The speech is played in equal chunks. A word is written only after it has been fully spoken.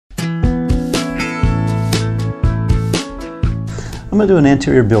I'm going to do an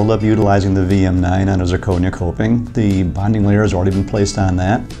anterior buildup utilizing the VM9 on a zirconia coping. The bonding layer has already been placed on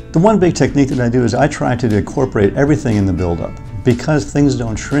that. The one big technique that I do is I try to incorporate everything in the buildup. Because things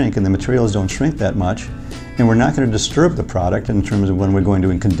don't shrink and the materials don't shrink that much, and we're not going to disturb the product in terms of when we're going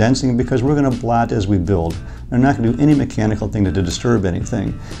to do condensing, because we're going to blot as we build. We're not going to do any mechanical thing to disturb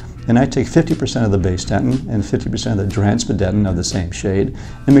anything. And I take 50% of the base dentin and 50% of the transpadentin of the same shade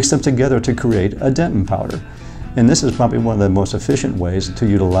and mix them together to create a dentin powder. And this is probably one of the most efficient ways to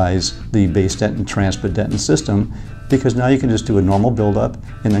utilize the base dentin transpadentin system, because now you can just do a normal buildup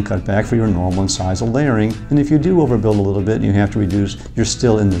and then cut back for your normal incisal layering. And if you do overbuild a little bit and you have to reduce, you're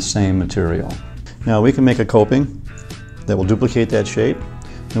still in the same material. Now we can make a coping that will duplicate that shape,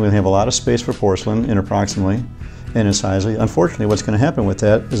 and we'll have a lot of space for porcelain interproximally and incisally. Unfortunately, what's going to happen with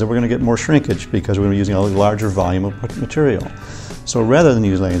that is that we're going to get more shrinkage because we're going to be using a larger volume of material. So rather than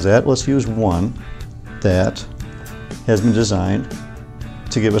using that, let's use one that has been designed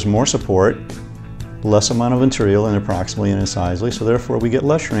to give us more support, less amount of material interproximally and incisally, so therefore we get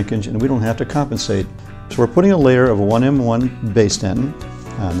less shrinkage and we don't have to compensate. So we're putting a layer of 1M1 base dentin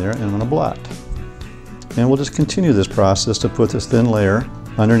on there, and I'm going to blot. And we'll just continue this process to put this thin layer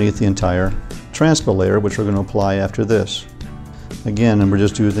underneath the entire transpa layer, which we're going to apply after this. Again, and we're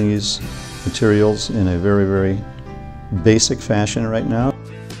just using these materials in a very, very basic fashion right now,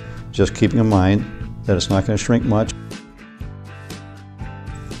 just keeping in mind that it's not going to shrink much.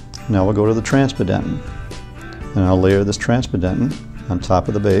 Now we'll go to the transpadentin, and I'll layer this transpadentin on top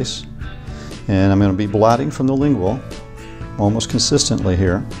of the base, and I'm going to be blotting from the lingual almost consistently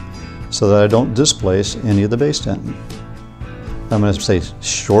here so that I don't displace any of the base dentin. I'm going to stay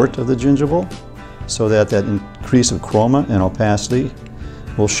short of the gingival so that that increase of chroma and opacity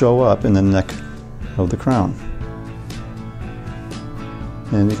will show up in the neck of the crown.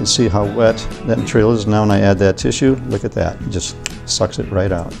 And you can see how wet that material is. Now when I add that tissue, look at that, it just sucks it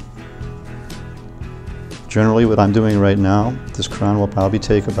right out. Generally what I'm doing right now, this crown will probably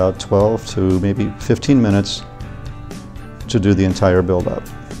take about 12 to maybe 15 minutes to do the entire buildup.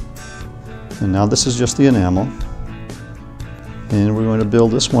 And now this is just the enamel. And we're going to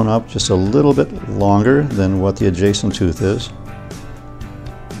build this one up just a little bit longer than what the adjacent tooth is.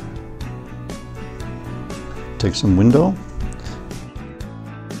 Take some window,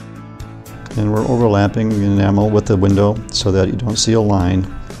 and we're overlapping the enamel with the window so that you don't see a line.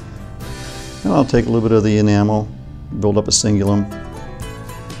 And I'll take a little bit of the enamel, build up a cingulum,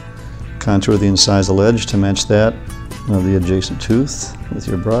 contour the incisal edge to match that of the adjacent tooth with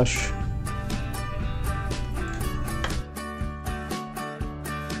your brush.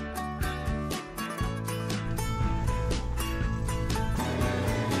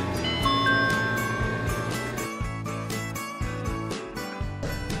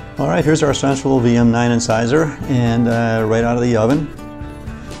 All right, here's our sensual VM9 incisor, and right out of the oven.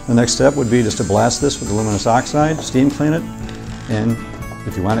 The next step would be just to blast this with aluminous oxide, steam clean it, and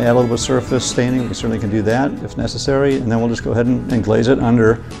if you want to add a little bit of surface staining, we certainly can do that if necessary, and then we'll just go ahead and glaze it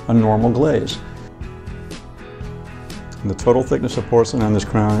under a normal glaze. And the total thickness of porcelain on this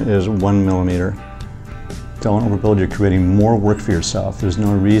crown is 1 millimeter. Don't overbuild, you're creating more work for yourself. There's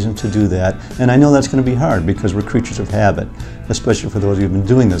no reason to do that. And I know that's going to be hard because we're creatures of habit, especially for those who've been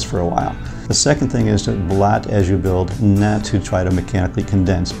doing this for a while. The second thing is to blot as you build, not to try to mechanically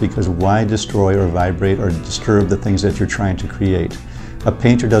condense, because why destroy or vibrate or disturb the things that you're trying to create? A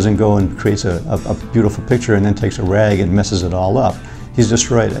painter doesn't go and creates a beautiful picture and then takes a rag and messes it all up. He's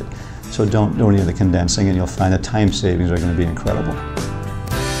destroyed it. So don't do any of the condensing, and you'll find the time savings are going to be incredible.